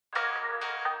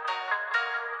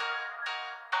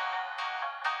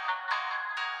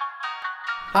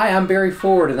Hi, I'm Barry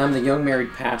Ford, and I'm the young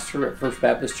married pastor at First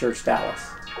Baptist Church,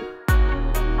 Dallas.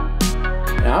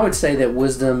 Now, I would say that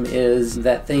wisdom is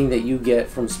that thing that you get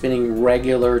from spending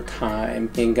regular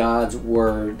time in God's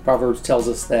Word. Proverbs tells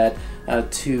us that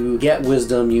to get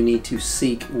wisdom, you need to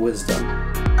seek wisdom.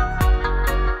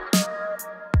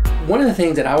 One of the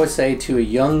things that I would say to a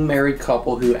young married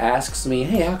couple who asks me,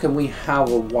 hey, how can we have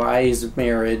a wise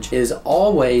marriage, is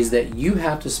always that you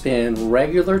have to spend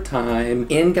regular time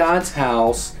in God's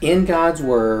house, in God's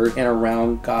Word, and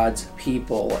around God's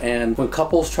people. And when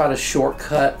couples try to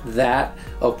shortcut that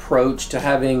approach to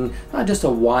having not just a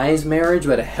wise marriage,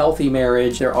 but a healthy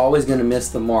marriage, they're always going to miss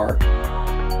the mark.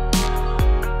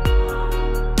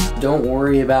 Don't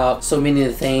worry about so many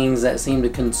of the things that seemed to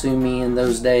consume me in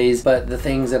those days, but the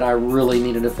things that I really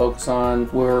needed to focus on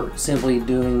were simply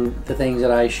doing the things that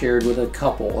I shared with a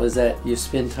couple, is that you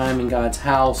spend time in God's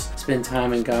house, spend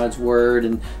time in God's Word,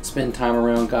 and spend time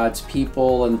around God's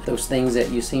people, and those things that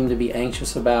you seem to be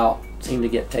anxious about seem to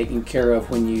get taken care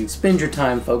of when you spend your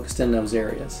time focused in those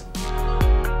areas.